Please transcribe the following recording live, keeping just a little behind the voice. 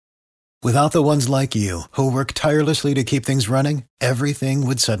Without the ones like you, who work tirelessly to keep things running, everything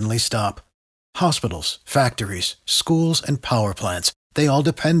would suddenly stop. Hospitals, factories, schools, and power plants, they all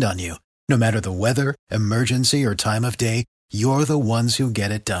depend on you. No matter the weather, emergency, or time of day, you're the ones who get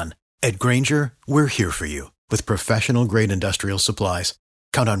it done. At Grainger, we're here for you with professional-grade industrial supplies.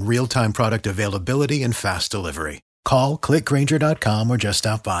 Count on real-time product availability and fast delivery. Call, click Grainger.com, or just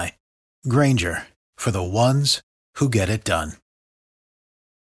stop by. Grainger, for the ones who get it done.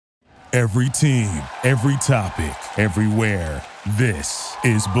 Every team, every topic, everywhere. This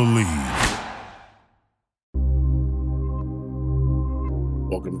is Believe.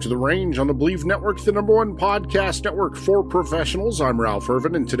 Welcome to The Range on the Believe Network, the number one podcast network for professionals. I'm Ralph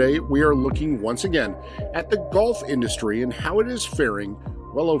Irvin, and today we are looking once again at the golf industry and how it is faring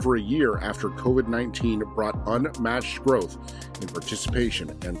well over a year after COVID-19 brought unmatched growth in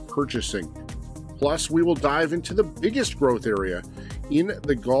participation and purchasing. Plus, we will dive into the biggest growth area in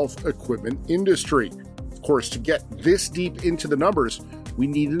the golf equipment industry. Of course, to get this deep into the numbers, we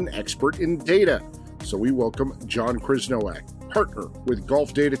need an expert in data. So we welcome John Krasnoak, partner with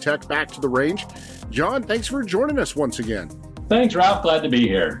Golf Data Tech, back to The Range. John, thanks for joining us once again. Thanks, Ralph. Glad to be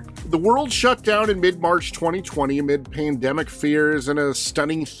here. The world shut down in mid-March 2020 amid pandemic fears, and a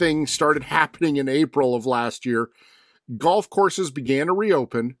stunning thing started happening in April of last year. Golf courses began to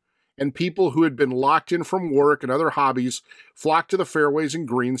reopen, and people who had been locked in from work and other hobbies flocked to the fairways and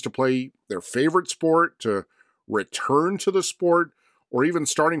greens to play their favorite sport, to return to the sport, or even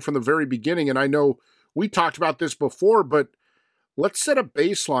starting from the very beginning. And I know we talked about this before, but let's set a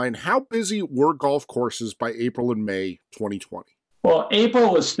baseline. How busy were golf courses by April and May 2020? Well,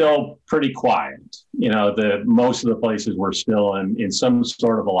 April was still pretty quiet. Most of the places were still in some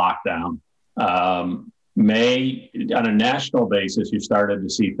sort of a lockdown. May, on a national basis, you started to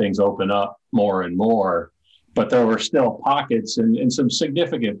see things open up more and more, but there were still pockets and some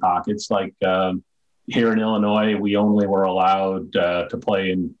significant pockets. Like here in Illinois, we only were allowed to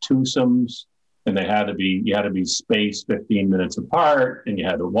play in twosomes, and you had to be spaced 15 minutes apart, and you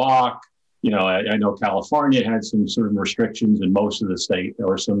had to walk. I know California had some sort of restrictions in most of the state. There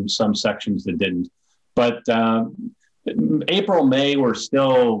were some sections that didn't, but April, May were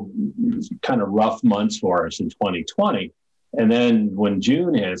still kind of rough months for us in 2020. And then when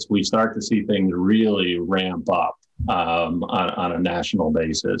June hits, we start to see things really ramp up on a national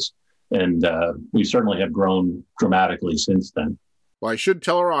basis. And we certainly have grown dramatically since then. Well, I should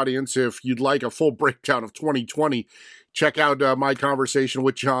tell our audience, if you'd like a full breakdown of 2020, check out my conversation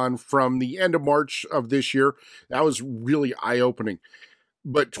with John from the end of March of this year. That was really eye-opening.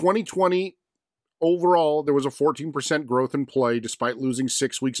 But 2020, overall, there was a 14% growth in play despite losing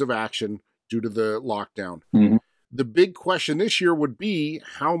 6 weeks of action due to the lockdown. Mm-hmm. The big question this year would be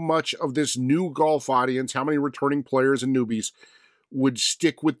how much of this new golf audience, how many returning players and newbies would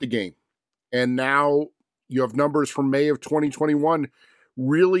stick with the game. And now you have numbers from May of 2021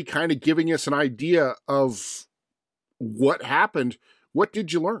 really kind of giving us an idea of what happened. What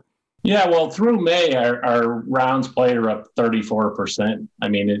did you learn? Yeah, well, through May, our rounds played are up 34%. I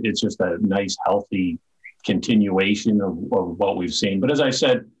mean, it's just a nice, healthy continuation of what we've seen. But as I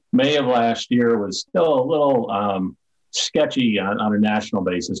said, May of last year was still a little sketchy on a national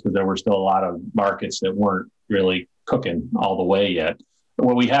basis because there were still a lot of markets that weren't really cooking all the way yet. But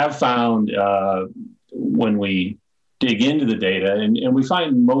what we have found when we dig into the data, and we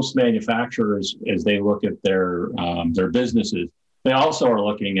find most manufacturers, as they look at their businesses, they also are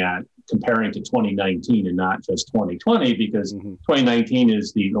looking at comparing to 2019 and not just 2020, because 2019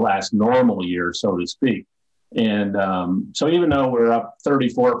 is the last normal year, so to speak. And so even though we're up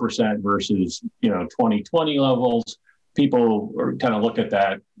 34% versus 2020 levels, people are kind of look at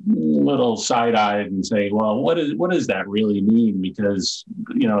that little side-eyed and say, well, what does that really mean? Because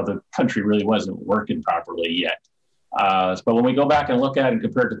the country really wasn't working properly yet. But when we go back and look at it and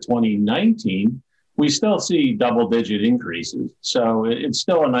compare it to 2019, we still see double-digit increases. So it's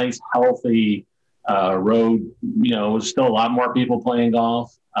still a nice, healthy road. There's still a lot more people playing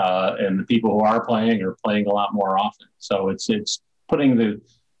golf, and the people who are playing a lot more often. So it's putting the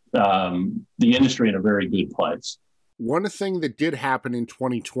industry in a very good place. One thing that did happen in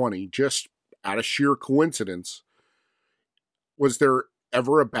 2020, just out of sheer coincidence, was there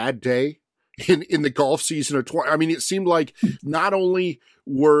ever a bad day in the golf season of 20? I mean, it seemed like not only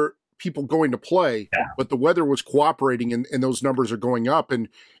were people going to play, but the weather was cooperating, and those numbers are going up.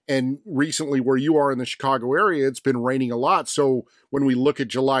 And recently, where you are in the Chicago area, it's been raining a lot. So when we look at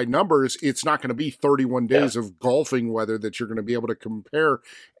July numbers, it's not going to be 31 days of golfing weather that you're going to be able to compare.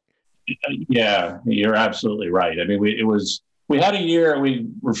 Yeah, you're absolutely right. I mean, we had a year, we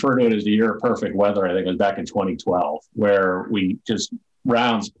refer to it as the year of perfect weather. I think it was back in 2012, where we just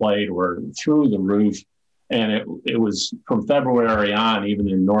rounds played were through the roof. And it was from February on, even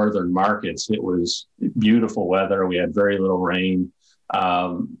in northern markets, it was beautiful weather. We had very little rain.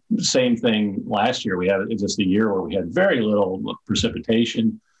 Same thing last year. We had just a year where we had very little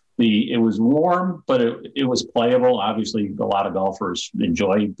precipitation. It was warm, but it was playable. Obviously, a lot of golfers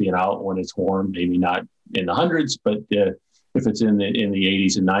enjoy being out when it's warm, maybe not in the hundreds, but if it's in the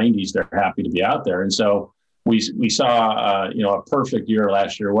 80s and 90s, they're happy to be out there. And so we saw a perfect year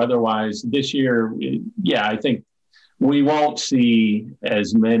last year weather-wise. This year, I think we won't see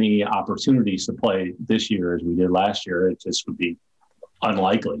as many opportunities to play this year as we did last year. It just would be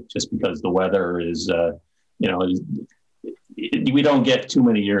unlikely, just because the weather is we don't get too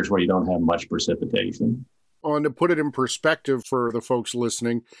many years where you don't have much precipitation. And to put it in perspective for the folks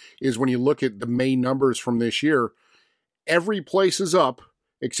listening, is when you look at the May numbers from this year, every place is up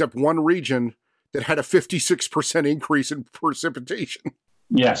except one region that had a 56% increase in precipitation.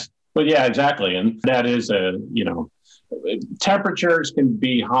 Yes, but yeah, exactly. And that is temperatures can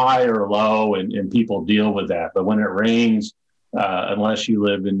be high or low and people deal with that. But when it rains, unless you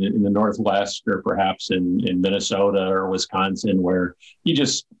live in the Northwest or perhaps in Minnesota or Wisconsin, where you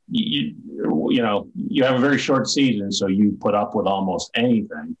have a very short season, so you put up with almost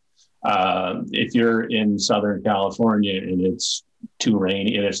anything. If you're in Southern California and it's too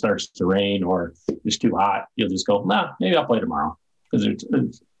rainy and it starts to rain or it's too hot, you'll just go, maybe I'll play tomorrow, because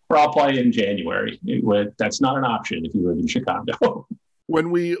or I'll play in January. That's not an option if you live in Chicago.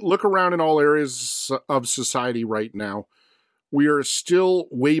 When we look around in all areas of society right now, we are still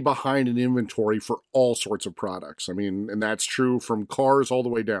way behind in inventory for all sorts of products. I mean, and that's true from cars all the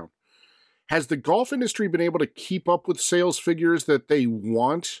way down. Has the golf industry been able to keep up with sales figures that they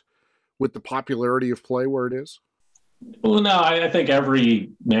want with the popularity of play where it is? Well, no, I think every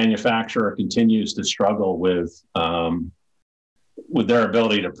manufacturer continues to struggle with their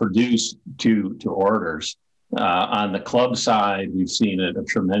ability to produce to orders. On the club side, we've seen a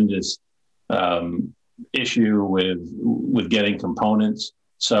tremendous issue with getting components.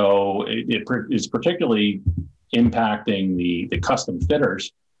 So it's particularly impacting the custom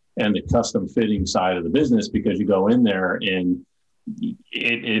fitters and the custom fitting side of the business, because you go in there and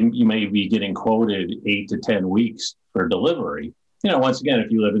you may be getting quoted 8 to 10 weeks for delivery. Once again, if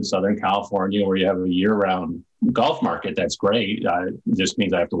you live in Southern California where you have a year-round golf market, that's great. It just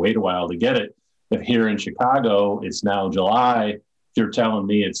means I have to wait a while to get it. If here in Chicago, it's now July, if you're telling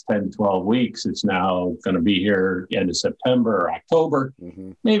me it's 10, 12 weeks, it's now going to be here end of September or October,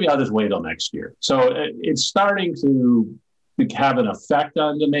 maybe I'll just wait till next year. So it's starting to have an effect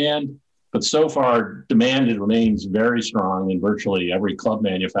on demand. But so far, demand remains very strong, and virtually every club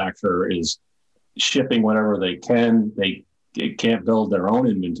manufacturer is shipping whatever they can. They can't build their own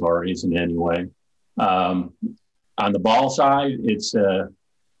inventories in any way. On the ball side, it's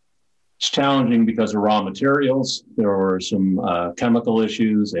challenging because of raw materials. There were some chemical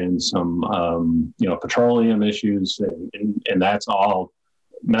issues and some petroleum issues, and that's all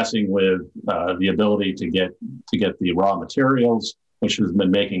messing with the ability to get the raw materials, which has been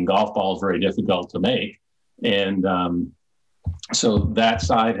making golf balls very difficult to make. And so that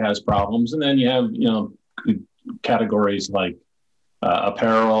side has problems. And then you have, categories like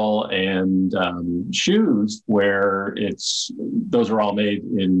apparel and shoes, where those are all made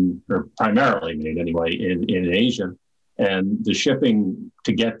or primarily made anyway, in Asia. And the shipping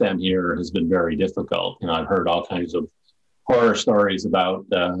to get them here has been very difficult. I've heard all kinds of horror stories about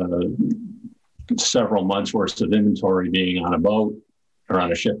several months worth of inventory being on a boat or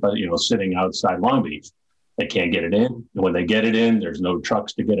on a ship, sitting outside Long Beach. They can't get it in. And when they get it in, there's no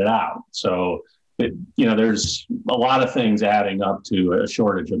trucks to get it out. So, there's a lot of things adding up to a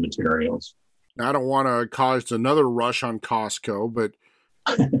shortage of materials. Now, I don't want to cause another rush on Costco, but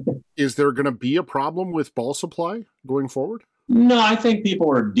is there going to be a problem with ball supply going forward? No, I think people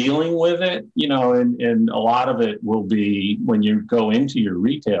are dealing with it, and a lot of it will be when you go into your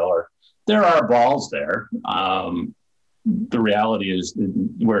retailer, there are balls there. The reality is,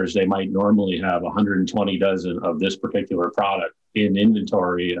 whereas they might normally have 120 dozen of this particular product in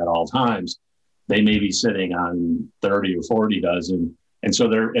inventory at all times, they may be sitting on 30 or 40 dozen. And so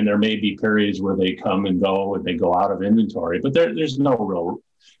there may be periods where they come and go and they go out of inventory, but there's no real,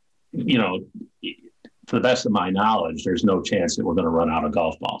 to the best of my knowledge, there's no chance that we're going to run out of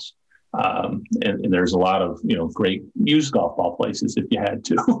golf balls. And there's a lot of, great used golf ball places if you had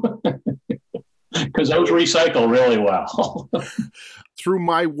to. Because those recycle really well. Through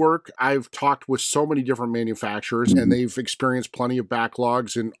my work, I've talked with so many different manufacturers, and they've experienced plenty of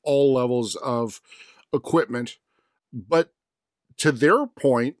backlogs in all levels of equipment. But to their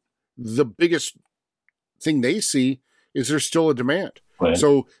point, the biggest thing they see is there's still a demand.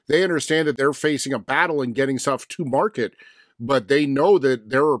 So they understand that they're facing a battle in getting stuff to market, but they know that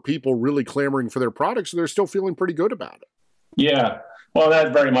there are people really clamoring for their products, so they're still feeling pretty good about it. Yeah, well,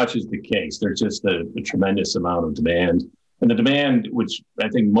 that very much is the case. There's just a tremendous amount of demand. And the demand, which I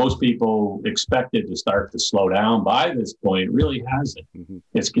think most people expected to start to slow down by this point, really hasn't. Mm-hmm.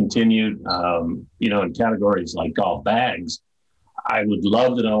 It's continued, in categories like golf bags. I would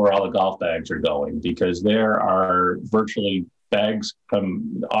love to know where all the golf bags are going, because there are virtually bags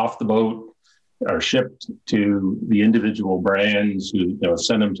come off the boat, are shipped to the individual brands who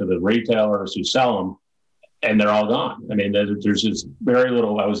send them to the retailers who sell them, and they're all gone. I mean, there's just very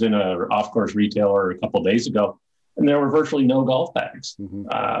little. I was in an off-course retailer a couple of days ago, and there were virtually no golf bags.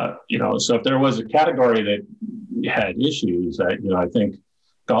 Mm-hmm. So if there was a category that had issues, I think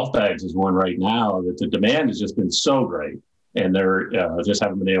golf bags is one right now that the demand has just been so great, and they're just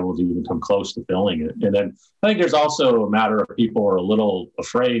haven't been able to even come close to filling it. And then I think there's also a matter of people are a little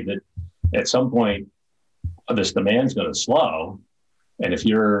afraid that at some point this demand's going to slow. And if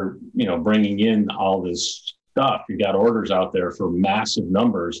you're, bringing in all this stuff, you got orders out there for massive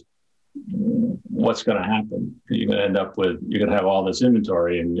numbers, what's going to happen? You're going to end up with, you're going to have all this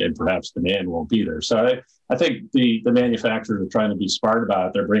inventory and perhaps demand won't be there. So I think the manufacturers are trying to be smart about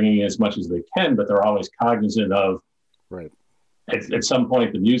it. They're bringing in as much as they can, but they're always cognizant of, right. At some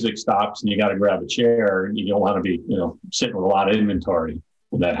point the music stops and you got to grab a chair, and you don't want to be, sitting with a lot of inventory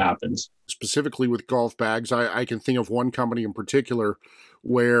when that happens. Specifically with golf bags, I can think of one company in particular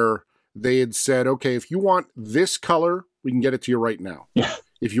where they had said, okay, if you want this color, we can get it to you right now. Yeah.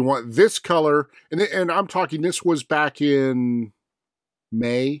 If you want this color, and I'm talking, this was back in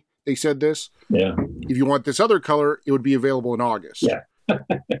May, they said this. Yeah. If you want this other color, it would be available in August. Yeah.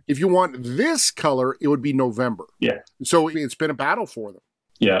 If you want this color, it would be November. Yeah. So it's been a battle for them.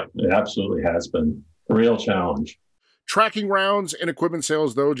 Yeah, it absolutely has been a real challenge. Tracking rounds and equipment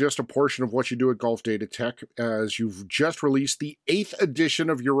sales, though, just a portion of what you do at Golf Data Tech, as you've just released the 8th edition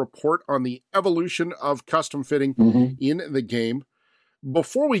of your report on the evolution of custom fitting in the game.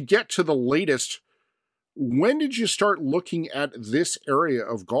 Before we get to the latest, when did you start looking at this area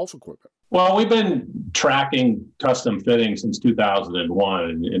of golf equipment? Well, we've been tracking custom fitting since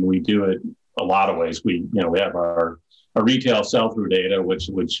 2001, and we do it a lot of ways. We have our retail sell-through data, which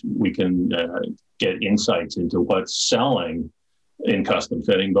we can get insights into what's selling in custom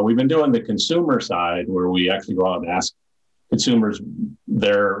fitting. But we've been doing the consumer side, where we actually go out and ask consumers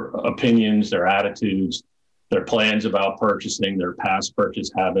their opinions, their attitudes, their plans about purchasing, their past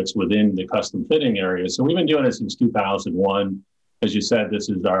purchase habits within the custom fitting area. So we've been doing it since 2001. As you said, this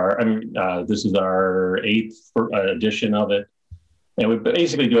is our 8th edition of it. And we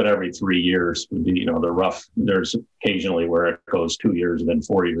basically do it every 3 years. Would be, there's occasionally where it goes 2 years and then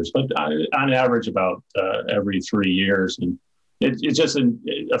 4 years, but on average about every 3 years. And it's just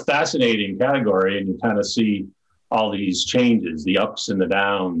a fascinating category, and you kind of see all these changes, the ups and the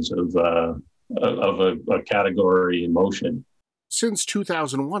downs of a category in motion. Since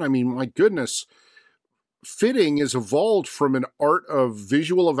 2001, I mean, my goodness, fitting has evolved from an art of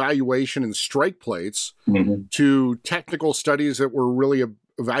visual evaluation and strike plates to technical studies that were really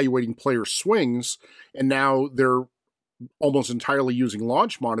evaluating player swings. And now they're almost entirely using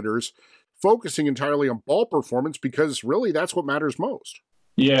launch monitors, focusing entirely on ball performance, because really that's what matters most.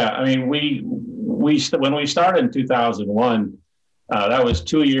 Yeah. I mean, when we started in 2001, that was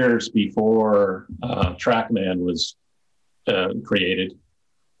 2 years before TrackMan was created.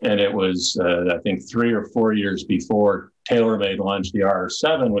 And it was, I think, 3 or 4 years before TaylorMade launched the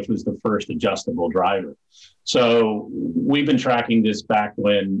RR7, which was the first adjustable driver. So we've been tracking this back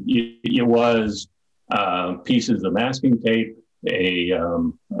when it was pieces of masking tape, a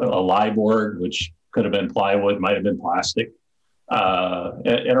lie board, which could have been plywood, might have been plastic, and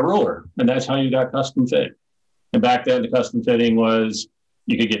a ruler. And that's how you got custom fit. And back then, the custom fitting was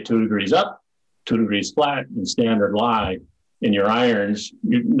you could get 2 degrees up, 2 degrees flat, and standard lie. In your irons,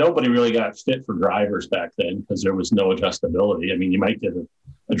 nobody really got fit for drivers back then because there was no adjustability. I mean, you might get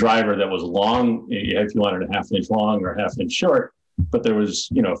a driver that was long if you wanted a half inch long or a half inch short, but there was,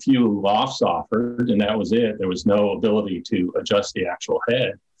 a few lofts offered, and that was it. There was no ability to adjust the actual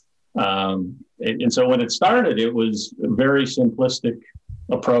head. And so when it started, it was a very simplistic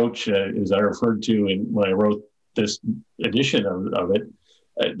approach, as I referred to when I wrote this edition of it.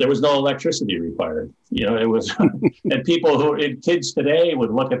 There was no electricity required. It was, and kids today would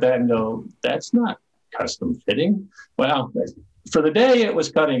look at that and go, that's not custom fitting. Well, for the day, it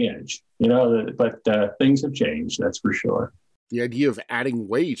was cutting edge, but things have changed, that's for sure. The idea of adding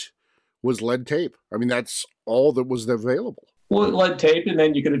weight was lead tape. I mean, that's all that was available. Well, lead tape, and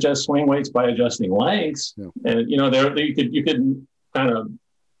then you could adjust swing weights by adjusting lengths. Yeah. And, you could kind of,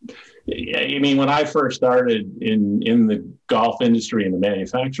 I mean, when I first started in the golf industry and the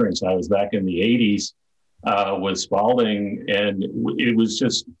manufacturing side, I was back in the 80s with Spalding, and it was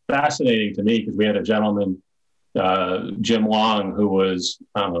just fascinating to me because we had a gentleman, Jim Long, who was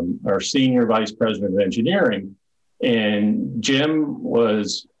our senior vice president of engineering, and Jim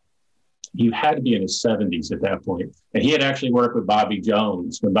was, he had to be in his 70s at that point. And he had actually worked with Bobby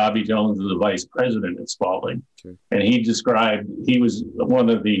Jones when Bobby Jones was the vice president at Spalding. Okay. And he described, he was one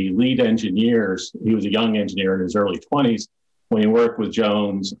of the lead engineers. He was a young engineer in his early 20s when he worked with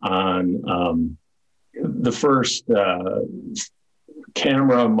Jones on the first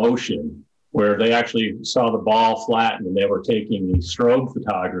camera motion, where they actually saw the ball flatten, and they were taking the strobe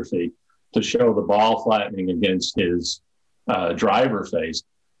photography to show the ball flattening against his driver face.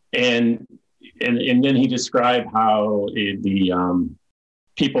 And then he described how the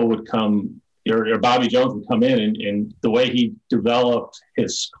people would come, or Bobby Jones would come in, and the way he developed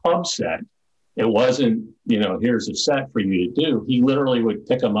his club set, it wasn't, here's a set for you to do. He literally would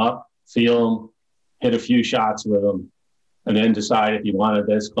pick them up, feel them, hit a few shots with them, and then decide if he wanted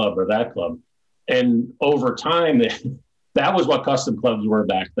this club or that club. And over time, that was what custom clubs were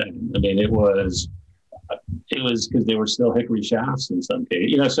back then. I mean, it was because they were still hickory shafts in some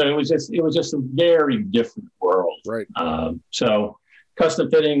cases, so it was just a very different world. Right. So custom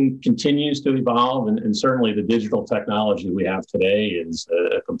fitting continues to evolve, and certainly the digital technology we have today is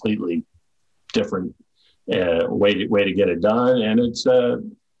a completely different way to get it done. And it's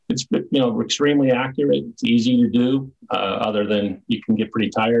extremely accurate. It's easy to do, other than you can get pretty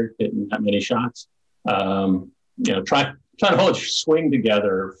tired hitting that many shots. Trying to hold your swing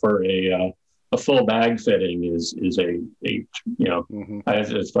together for a full bag fitting is I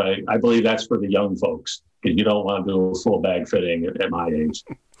believe that's for the young folks, because you don't want to do a full bag fitting at my age.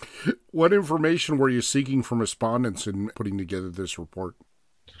 What information were you seeking from respondents in putting together this report?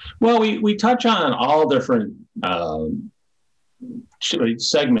 Well, we touch on all different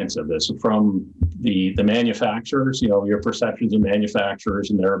segments of this, from the manufacturers, your perceptions of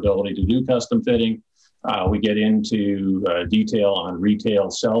manufacturers and their ability to do custom fitting. We get into detail on retail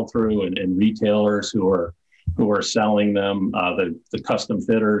sell-through and retailers who are selling them, the custom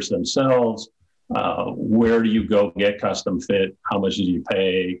fitters themselves. Where do you go get custom fit? How much do you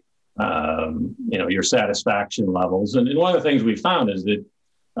pay? Your satisfaction levels. And one of the things we found is that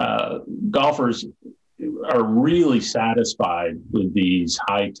golfers are really satisfied with these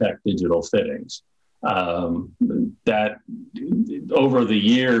high-tech digital fittings. That over the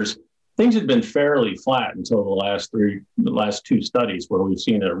years, things had been fairly flat until the last two studies, where we've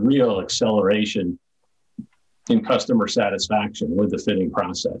seen a real acceleration in customer satisfaction with the fitting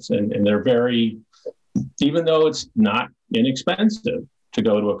process. And they're very, even though it's not inexpensive to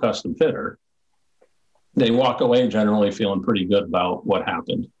go to a custom fitter, they walk away generally feeling pretty good about what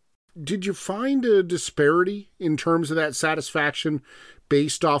happened. Did you find a disparity in terms of that satisfaction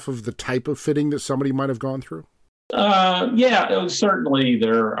based off of the type of fitting that somebody might have gone through? Certainly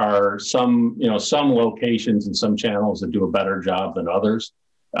there are some locations and some channels that do a better job than others.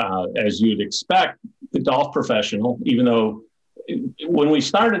 As you'd expect, the golf professional, even though when we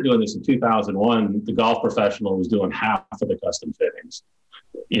started doing this in 2001, the golf professional was doing half of the custom fittings.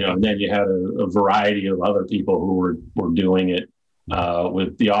 And then you had a variety of other people who were doing it,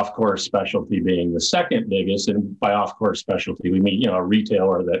 with the off-course specialty being the second biggest. And by off-course specialty, we mean, a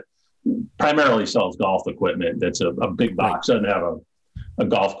retailer that primarily sells golf equipment that's a big box, doesn't have a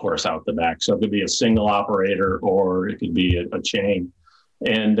golf course out the back. So it could be a single operator, or it could be a chain.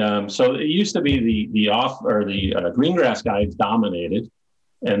 And so it used to be the green grass guys dominated,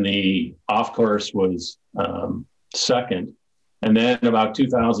 and the off course was second. And then about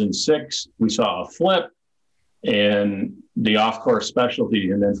 2006, we saw a flip, and the off course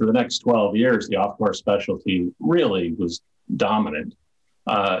specialty. And then for the next 12 years, the off course specialty really was dominant.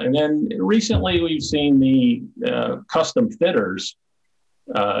 And then recently we've seen the custom fitters,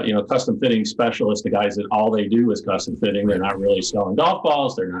 custom fitting specialists, the guys that all they do is custom fitting. They're not really selling golf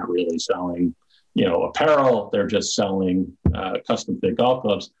balls. They're not really selling, apparel. They're just selling custom fit golf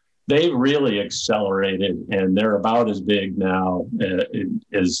clubs. They've really accelerated, and they're about as big now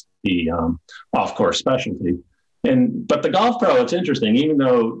as the off-course specialty. But the golf pro, it's interesting, even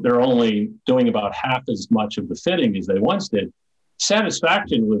though they're only doing about half as much of the fitting as they once did,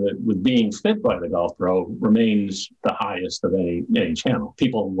 satisfaction with being fit by the golf pro remains the highest of any channel.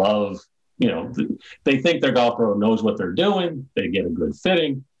 People love, they think their golf pro knows what they're doing. They get a good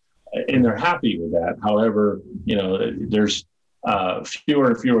fitting, and they're happy with that. However, there's fewer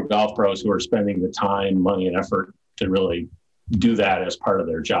and fewer golf pros who are spending the time, money, and effort to really do that as part of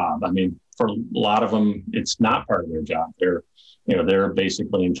their job. I mean, for a lot of them, it's not part of their job. They're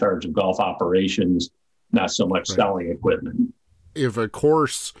basically in charge of golf operations, not so much selling equipment. If a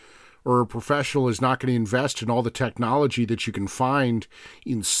course or a professional is not going to invest in all the technology that you can find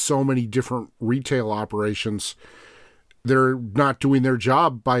in so many different retail operations, they're not doing their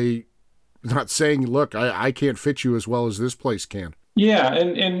job by not saying, look, I can't fit you as well as this place can. Yeah,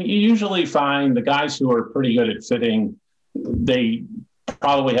 and you usually find the guys who are pretty good at fitting, they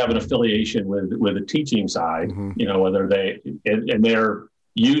probably have an affiliation with the teaching side, whether they're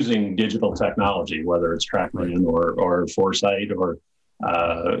using digital technology, whether it's TrackMan or Foresight or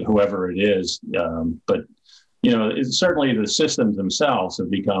whoever it is. But it's certainly the systems themselves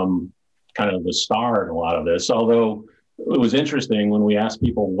have become kind of the star in a lot of this. Although it was interesting when we asked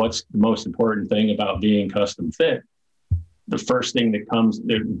people what's the most important thing about being custom fit, the first thing that comes,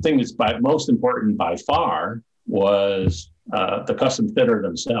 the thing that's most important by far was the custom fitter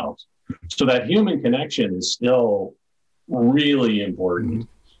themselves. So that human connection is still really important.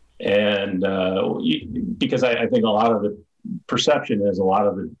 And because I think a lot of the perception is a lot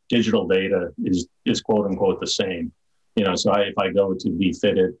of the digital data is quote unquote the same. So if I go to be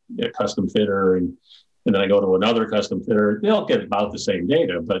fitted, a custom fitter, and then I go to another custom fitter, they'll get about the same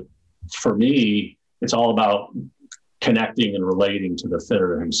data. But for me, it's all about connecting and relating to the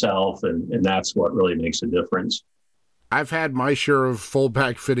fitter himself. And that's what really makes a difference. I've had my share of full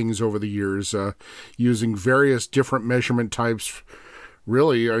bag fittings over the years, using various different measurement types,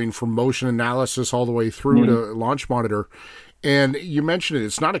 really, from motion analysis all the way through to launch monitor. And you mentioned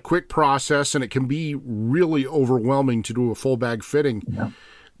it's not a quick process, and it can be really overwhelming to do a full bag fitting. Yeah.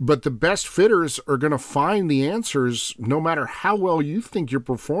 But the best fitters are going to find the answers no matter how well you think you're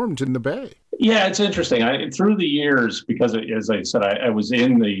performed in the bay. Yeah, it's interesting. Through the years, because as I said, I was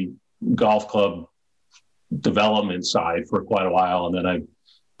in the golf club development side for quite a while, and then I've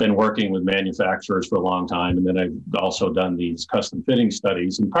been working with manufacturers for a long time, and then I've also done these custom fitting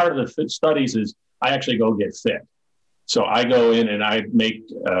studies. And part of the fit studies is I actually go get fit. So I go in and I make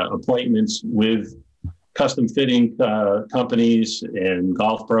appointments with custom fitting companies and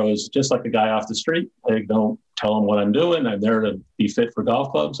golf pros, just like a guy off the street. I don't tell them what I'm doing. I'm there to be fit for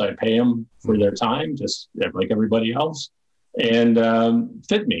golf clubs. I pay them for their time, just like everybody else, and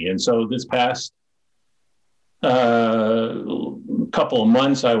fit me. And so this past couple of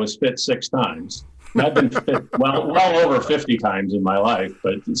months, I was fit 6 times. I've been fit well over 50 times in my life,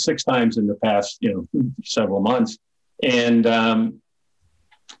 but 6 times in the past, several months. And I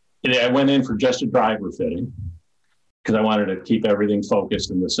went in for just a driver fitting because I wanted to keep everything focused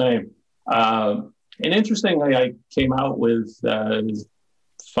and the same. And interestingly, I came out with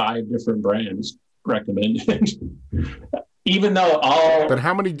 5 different brands recommended, even though But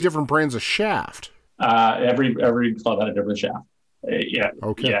how many different brands of shaft? Every club had a different shaft. Yeah.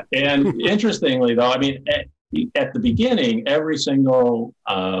 Okay. Yeah. And interestingly, though, at the beginning, every single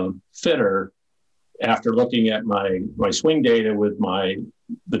fitter, after looking at my swing data with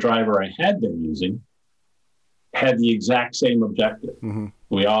the driver I had been using, had the exact same objective. Mm-hmm.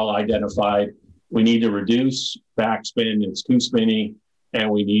 We all identified we need to reduce backspin, it's too spinny, and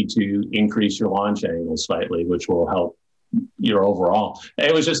we need to increase your launch angle slightly, which will help your overall.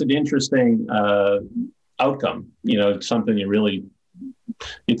 It was just an interesting outcome. Something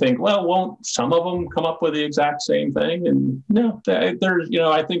you think, well, won't some of them come up with the exact same thing? And no, there's,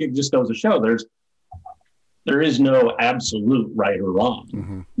 I think it just goes to show there is no absolute right or wrong.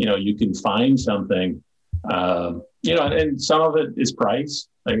 Mm-hmm. You can find something, and some of it is price.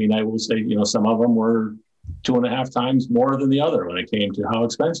 I will say, some of them were 2.5 times more than the other when it came to how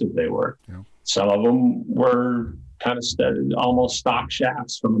expensive they were. Yeah. Some of them were kind of almost stock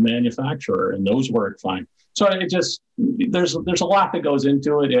shafts from a manufacturer, and those work fine. So there's a lot that goes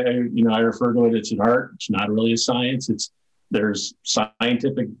into it. I refer to it, it's an art. It's not really a science. There's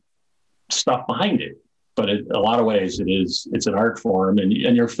scientific stuff behind it, but in a lot of ways it's an art form, and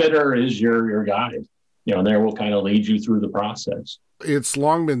your fitter is your guide, and they will kind of lead you through the process. It's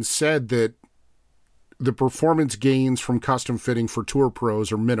long been said that the performance gains from custom fitting for tour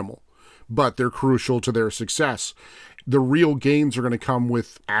pros are minimal, but they're crucial to their success. The real gains are going to come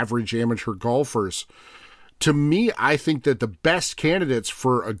with average amateur golfers. To me, I think that the best candidates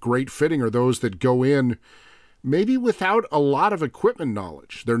for a great fitting are those that go in maybe without a lot of equipment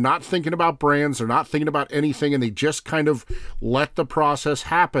knowledge. They're not thinking about brands, they're not thinking about anything, and they just kind of let the process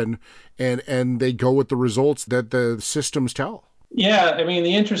happen, and they go with the results that the systems tell. Yeah,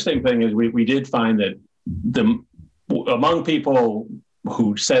 the interesting thing is we did find that among people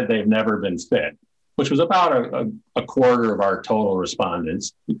who said they've never been fit, which was about a quarter of our total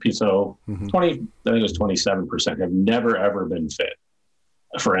respondents. So 27% have never, ever been fit.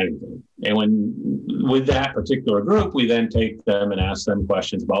 for anything. And with that particular group, we then take them and ask them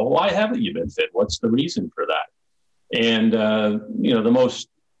questions about, well, why haven't you been fit? What's the reason for that? And, the most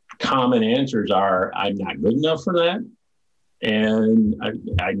common answers are, I'm not good enough for that. And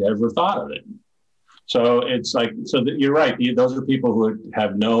I never thought of it. So it's like, you're right. Those are people who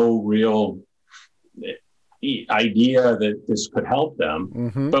have no real idea that this could help them.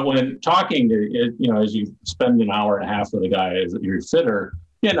 Mm-hmm. But when talking to, as you spend an hour and a half with a guy as your fitter,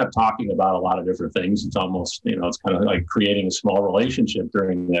 you end up talking about a lot of different things. It's almost, it's kind of like creating a small relationship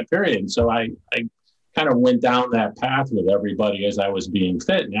during that period. And so I kind of went down that path with everybody as I was being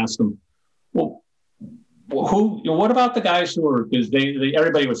fit and asked them, well, what about the guys who are, because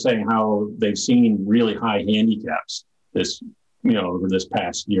everybody was saying how they've seen really high handicaps over this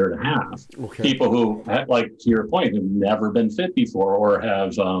past year and a half. Okay. People who, like to your point, have never been fit before, or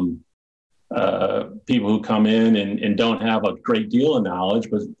have people who come in and don't have a great deal of knowledge,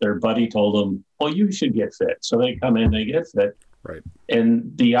 but their buddy told them, well, you should get fit. So they come in, they get fit. Right.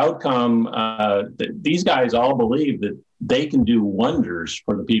 And the outcome, these guys all believe that they can do wonders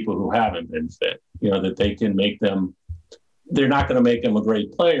for the people who haven't been fit, that they can make them, they're not going to make them a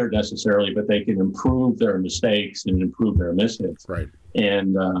great player necessarily, but they can improve their mistakes and improve their misses. Right.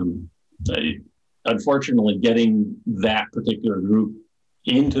 And unfortunately, getting that particular group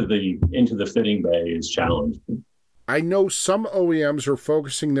into the fitting bay is challenging. I know some OEMs are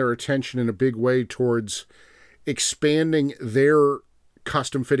focusing their attention in a big way towards expanding their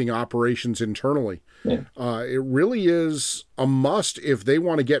custom fitting operations internally. Yeah. It really is a must if they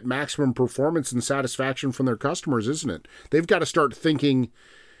want to get maximum performance and satisfaction from their customers, isn't it? They've got to start thinking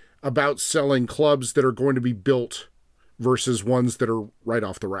about selling clubs that are going to be built versus ones that are right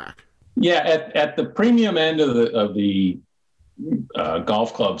off the rack. Yeah, at the premium end of the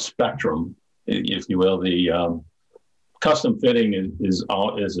golf club spectrum, if you will, the custom fitting is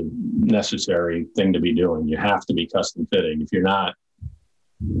a necessary thing to be doing. You have to be custom fitting. If you're not,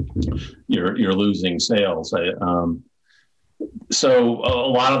 you're losing sales. So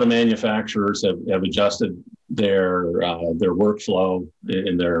a lot of the manufacturers have adjusted their workflow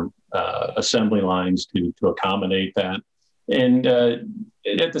in their assembly lines to accommodate that. And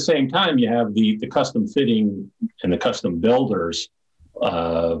at the same time, you have the custom fitting and the custom builders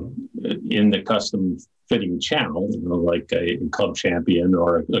in the custom fitting channel, like a Club Champion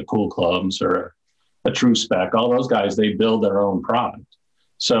or a Cool Clubs or a True Spec. All those guys, they build their own product.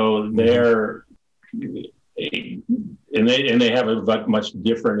 So they're and they have a much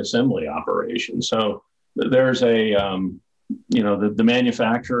different assembly operation. So there's the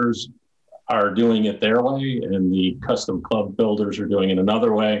manufacturers are doing it their way, and the custom club builders are doing it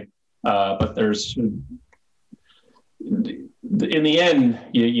another way. But there's, in the end,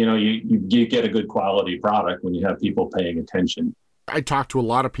 you get a good quality product when you have people paying attention. I talked to a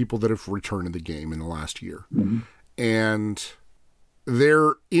lot of people that have returned to the game in the last year, and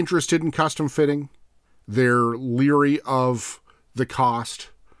they're interested in custom fitting. They're leery of the cost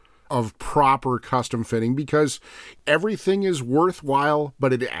of proper custom fitting because everything is worthwhile,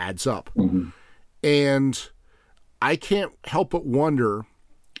 but it adds up. Mm-hmm. And I can't help but wonder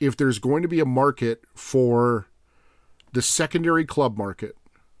if there's going to be a market for the secondary club market,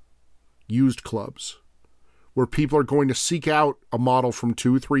 used clubs, where people are going to seek out a model from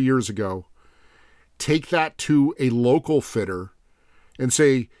 2-3 years ago, take that to a local fitter and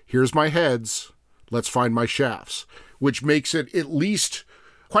say, here's my heads, let's find my shafts, which makes it at least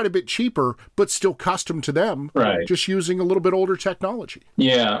quite a bit cheaper, but still custom to them, right? Just using a little bit older technology.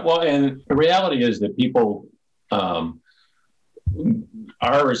 Yeah, well, and the reality is that people, our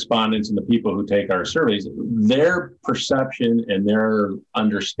respondents and the people who take our surveys, their perception and their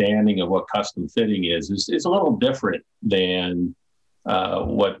understanding of what custom fitting is a little different than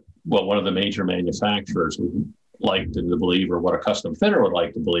what one of the major manufacturers would like to believe, or what a custom fitter would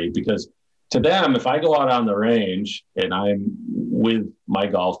like to believe, because to them, if I go out on the range and I'm with my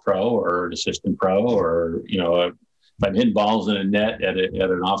golf pro or an assistant pro, or, if I'm hitting balls in a net at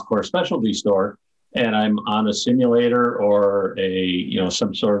an off-course specialty store, and I'm on a simulator or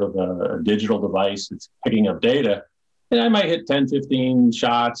some sort of a digital device that's picking up data, and I might hit 10, 15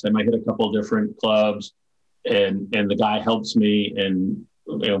 shots. I might hit a couple of different clubs, and the guy helps me, and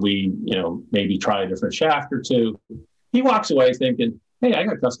we, maybe try a different shaft or two. He walks away thinking, hey, I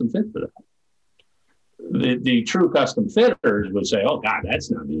got custom fit for that. The true custom fitters would say, oh God, that's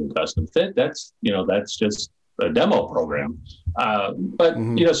not being custom fit. That's just a demo program. But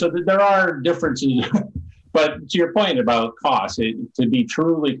so there are differences, but to your point about cost, to be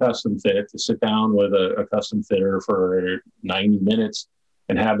truly custom fit, to sit down with a custom fitter for 90 minutes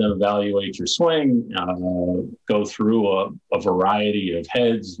and have them evaluate your swing, go through a variety of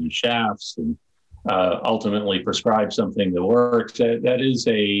heads and shafts, and ultimately prescribe something that works. That is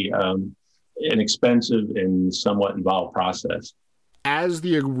an expensive and somewhat involved process. As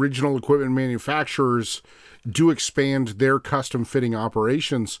the original equipment manufacturers do expand their custom fitting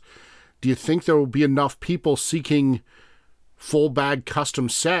operations, do you think there will be enough people seeking full bag custom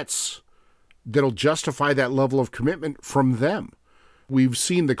sets that'll justify that level of commitment from them? We've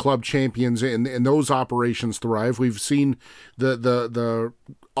seen the club champions and those operations thrive. We've seen the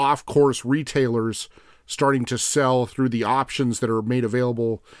off-course retailers starting to sell through the options that are made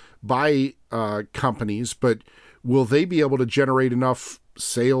available by companies, but will they be able to generate enough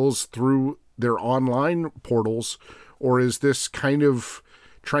sales through their online portals, or is this kind of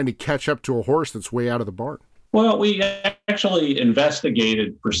trying to catch up to a horse that's way out of the barn? Well, we actually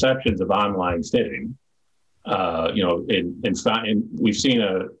investigated perceptions of online fitting. And we've seen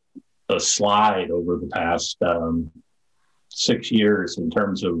a slide over the past 6 years in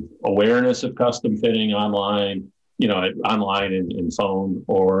terms of awareness of custom fitting online, online and phone,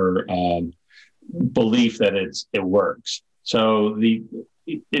 or belief that it works. So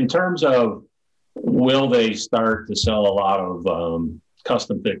in terms of will they start to sell a lot of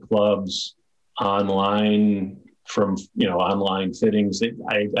custom fit clubs online from online fittings,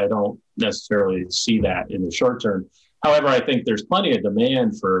 I don't necessarily see that in the short term. However, I think there's plenty of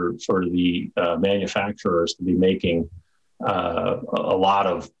demand for the manufacturers to be making a lot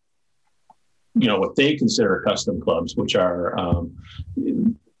of what they consider custom clubs, which are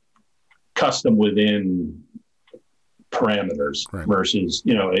custom within parameters, right, versus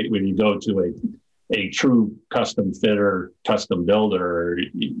when you go to a true custom fitter, custom builder,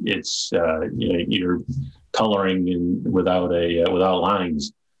 it's you're coloring without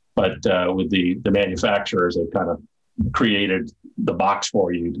lines. But with the manufacturers, they've kind of created the box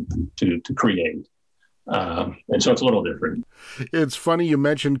for you to create. And so it's a little different. It's funny you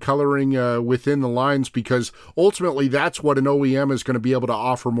mentioned coloring within the lines, because ultimately that's what an OEM is going to be able to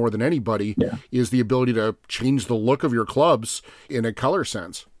offer more than anybody, is the ability to change the look of your clubs in a color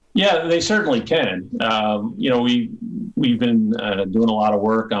sense. Yeah, they certainly can. We've been doing a lot of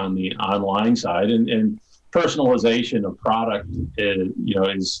work on the online side, and personalization of product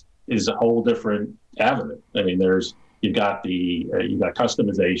is a whole different avenue. I mean, you've got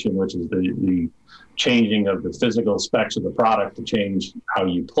customization, which is the changing of the physical specs of the product to change how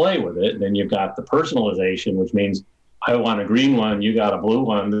you play with it. And then you've got the personalization, which means I want a green one, you got a blue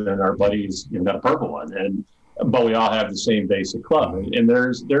one, and our buddies got a purple one, but we all have the same basic club. And there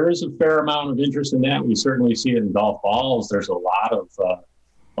is a fair amount of interest in that. We certainly see it in golf balls. There's a lot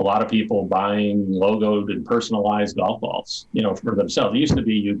of people buying logoed and personalized golf balls, for themselves. It used to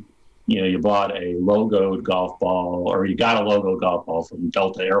be you bought a logoed golf ball, or you got a logo golf ball from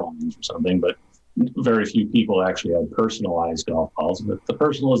Delta Airlines or something, but very few people actually had personalized golf balls. But the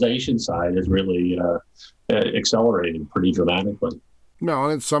personalization side has really accelerated pretty dramatically. No,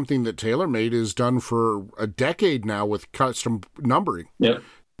 and it's something that TaylorMade has done for a decade now with custom numbering. Yep.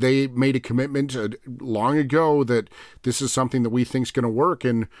 They made a commitment long ago that this is something that we think is going to work,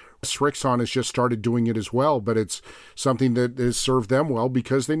 and Srixon has just started doing it as well, but it's something that has served them well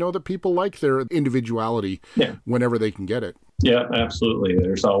because they know that people like their individuality whenever they can get it. Yeah, absolutely.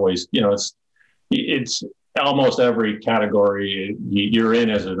 There's always, it's almost every category you're in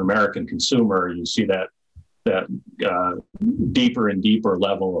as an American consumer, you see that deeper and deeper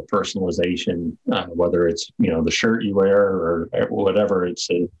level of personalization, whether it's the shirt you wear or whatever. It's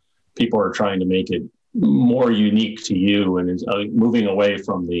people are trying to make it more unique to you, and is moving away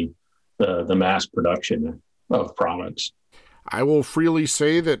from the mass production of products. I will freely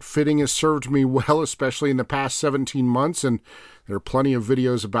say that fitting has served me well, especially in the past 17 months, and there are plenty of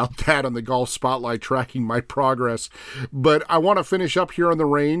videos about that on the Golf Spotlight tracking my progress. But I want to finish up here on the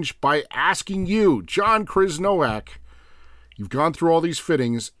range by asking you, John Krznowak, you've gone through all these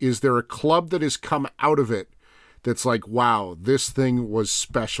fittings. Is there a club that has come out of it that's like, wow, this thing was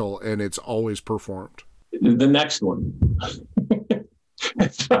special and it's always performed? The next one.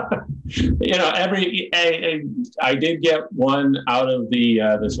 I did get one out of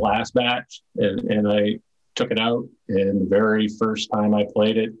this last batch, and I took it out, and the very first time I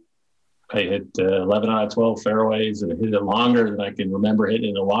played it, I hit 11 out of 12 fairways, and I hit it longer than I can remember hitting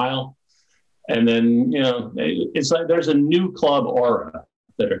in a while. And then, it's like there's a new club aura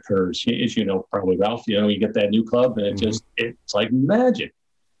that occurs, as probably, Ralph. You get that new club, and it's like magic.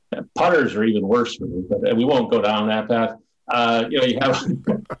 Putters are even worse for me, but we won't go down that path. You have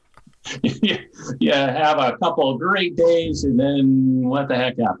you have a couple of great days, and then what the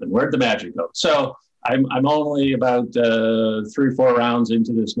heck happened? Where'd the magic go? So I'm only about 3 or 4 rounds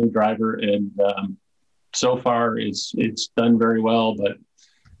into this new driver, and so far it's done very well. But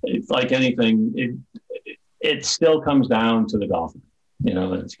it's like anything, it still comes down to the golfer. You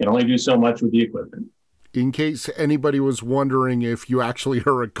know, it can only do so much with the equipment. In case anybody was wondering if you actually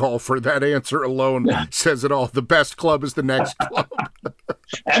are a golfer, that answer alone says it all. The best club is the next club.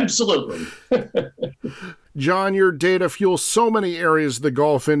 Absolutely. John, your data fuels so many areas of the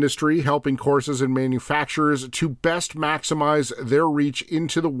golf industry, helping courses and manufacturers to best maximize their reach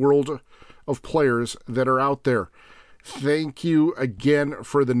into the world of players that are out there. Thank you again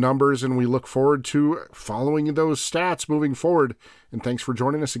for the numbers, and we look forward to following those stats moving forward. And thanks for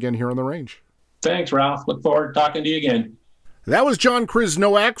joining us again here on The Range. Thanks, Ralph. Look forward to talking to you again. That was John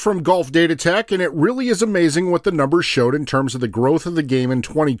Krznowak from Golf Data Tech, and it really is amazing what the numbers showed in terms of the growth of the game in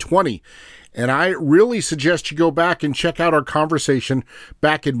 2020. And I really suggest you go back and check out our conversation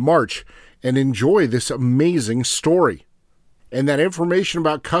back in March and enjoy this amazing story. And that information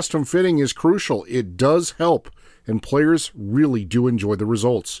about custom fitting is crucial. It does help, and players really do enjoy the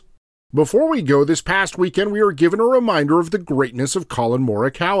results. Before we go, this past weekend we were given a reminder of the greatness of Collin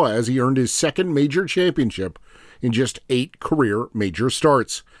Morikawa as he earned his second major championship in just 8 career major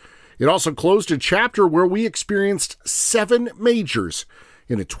starts. It also closed a chapter where we experienced 7 majors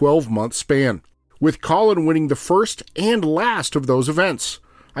in a 12-month span, with Collin winning the first and last of those events.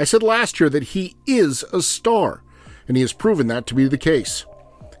 I said last year that he is a star, and he has proven that to be the case.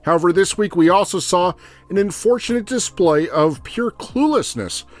 However, this week we also saw an unfortunate display of pure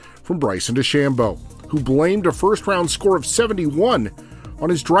cluelessness from Bryson DeChambeau, who blamed a first-round score of 71 on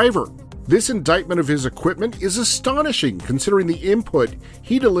his driver. This indictment of his equipment is astonishing considering the input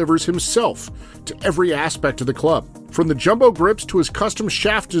he delivers himself to every aspect of the club. From the jumbo grips to his custom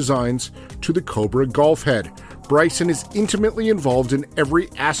shaft designs to the Cobra golf head, Bryson is intimately involved in every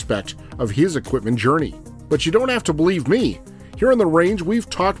aspect of his equipment journey. But you don't have to believe me. Here on The Range, we've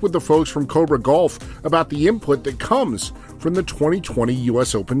talked with the folks from Cobra Golf about the input that comes from the 2020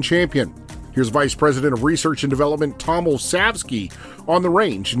 U.S. Open champion. Here's Vice President of Research and Development Tom Olszewski on The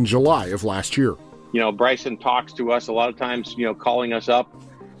Range in July of last year. You know, Bryson talks to us a lot of times, you know, calling us up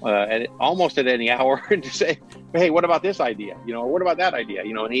almost at any hour to say, hey, what about this idea? You know, or what about that idea?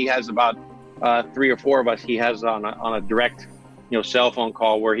 You know, and he has about 3 or 4 of us he has on a direct, you know, cell phone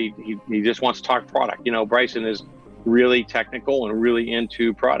call where he just wants to talk product. You know, Bryson is really technical and really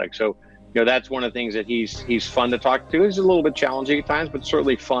into product. So, you know, that's one of the things that he's fun to talk to. He's a little bit challenging at times, but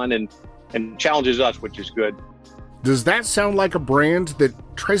certainly fun and challenges us, which is good. Does that sound like a brand that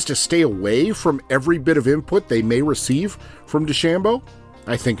tries to stay away from every bit of input they may receive from DeChambeau?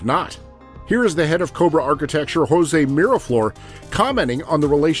 I think not. Here is the head of Cobra Architecture, Jose Miraflor, commenting on the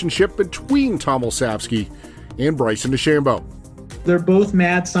relationship between Tom Olszewski and Bryson DeChambeau. They're both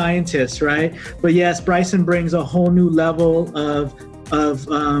mad scientists, right? But yes, Bryson brings a whole new level of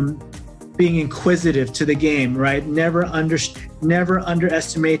being inquisitive to the game, right? Never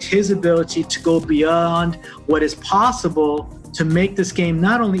underestimate his ability to go beyond what is possible to make this game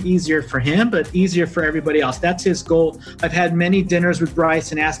not only easier for him, but easier for everybody else. That's his goal. I've had many dinners with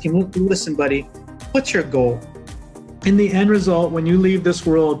Bryson asking him, listen, buddy, what's your goal? In the end result, when you leave this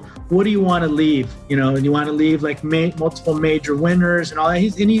world, what do you want to leave? You know, and you want to leave like multiple major winners and all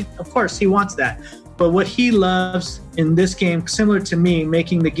that. Of course, he wants that. But what he loves in this game, similar to me,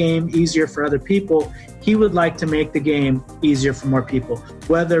 making the game easier for other people, he would like to make the game easier for more people.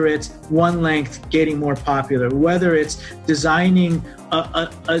 Whether it's one length getting more popular, whether it's designing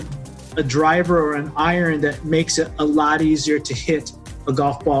a driver or an iron that makes it a lot easier to hit a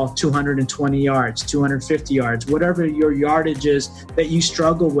golf ball 220 yards, 250 yards, whatever your yardage is that you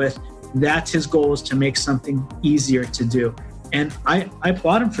struggle with, that's his goal, is to make something easier to do. And I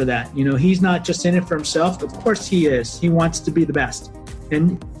applaud him for that. You know, he's not just in it for himself. Of course he is. He wants to be the best.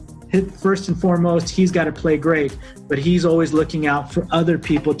 And first and foremost, he's got to play great, but he's always looking out for other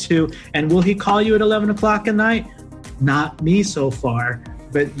people too. And will he call you at 11 o'clock at night? Not me so far.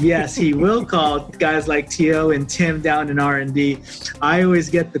 But yes, he will call guys like Tio and Tim down in R&D. I always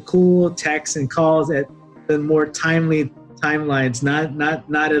get the cool texts and calls at the more timely timelines,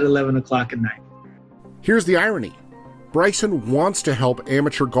 not at 11 o'clock at night. Here's the irony. Bryson wants to help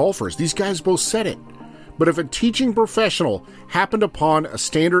amateur golfers. These guys both said it. But if a teaching professional happened upon a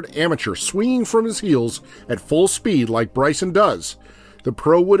standard amateur swinging from his heels at full speed like Bryson does, the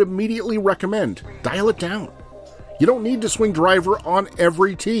pro would immediately recommend, dial it down. You don't need to swing driver on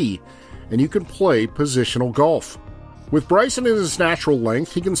every tee, and you can play positional golf. With Bryson in his natural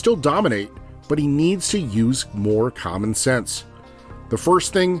length, he can still dominate, but he needs to use more common sense. The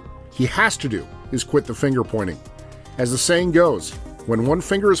first thing he has to do is quit the finger pointing. As the saying goes, when one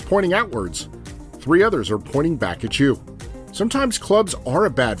finger is pointing outwards, 3 others are pointing back at you. Sometimes clubs are a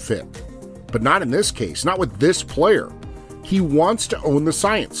bad fit, but not in this case, not with this player. He wants to own the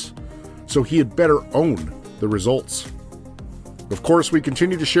science, so he had better own the results. Of course, we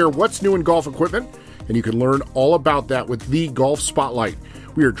continue to share what's new in golf equipment, and you can learn all about that with the Golf Spotlight.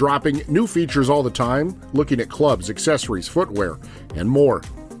 We are dropping new features all the time, looking at clubs, accessories, footwear, and more.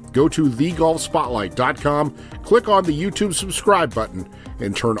 Go to thegolfspotlight.com, click on the YouTube subscribe button,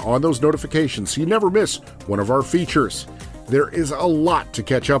 and turn on those notifications so you never miss one of our features. There is a lot to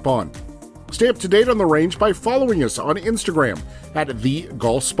catch up on. Stay up to date on the range by following us on Instagram at The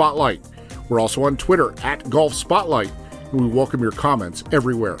Golf Spotlight. We're also on Twitter at Golf Spotlight, and we welcome your comments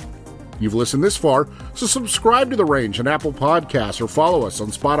everywhere. You've listened this far, so subscribe to The Range on Apple Podcasts or follow us on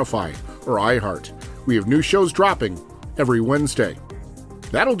Spotify or iHeart. We have new shows dropping every Wednesday.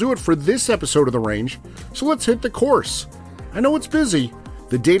 That'll do it for this episode of The Range, so let's hit the course. I know it's busy,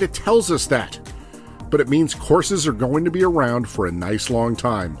 the data tells us that, but it means courses are going to be around for a nice long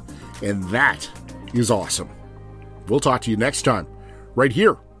time, and that is awesome. We'll talk to you next time, right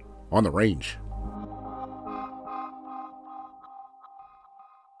here on The Range.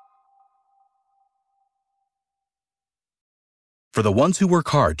 For the ones who work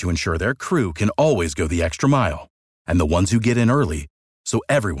hard to ensure their crew can always go the extra mile, and the ones who get in early so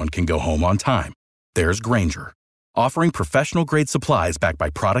everyone can go home on time, there's Grainger, offering professional-grade supplies backed by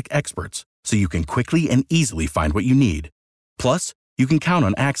product experts so you can quickly and easily find what you need. Plus, you can count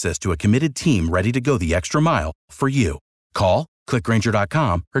on access to a committed team ready to go the extra mile for you. Call, click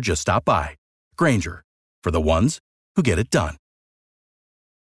Grainger.com, or just stop by. Grainger, for the ones who get it done.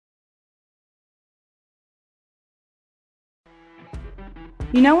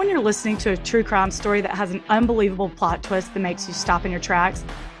 You know when you're listening to a true crime story that has an unbelievable plot twist that makes you stop in your tracks?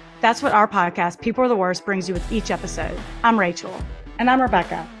 That's what our podcast, People Are the Worst, brings you with each episode. I'm Rachel. And I'm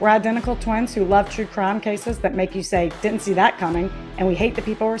Rebecca. We're identical twins who love true crime cases that make you say, didn't see that coming, and we hate the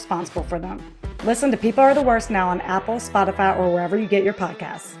people responsible for them. Listen to People Are the Worst now on Apple, Spotify, or wherever you get your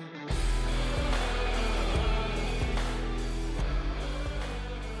podcasts.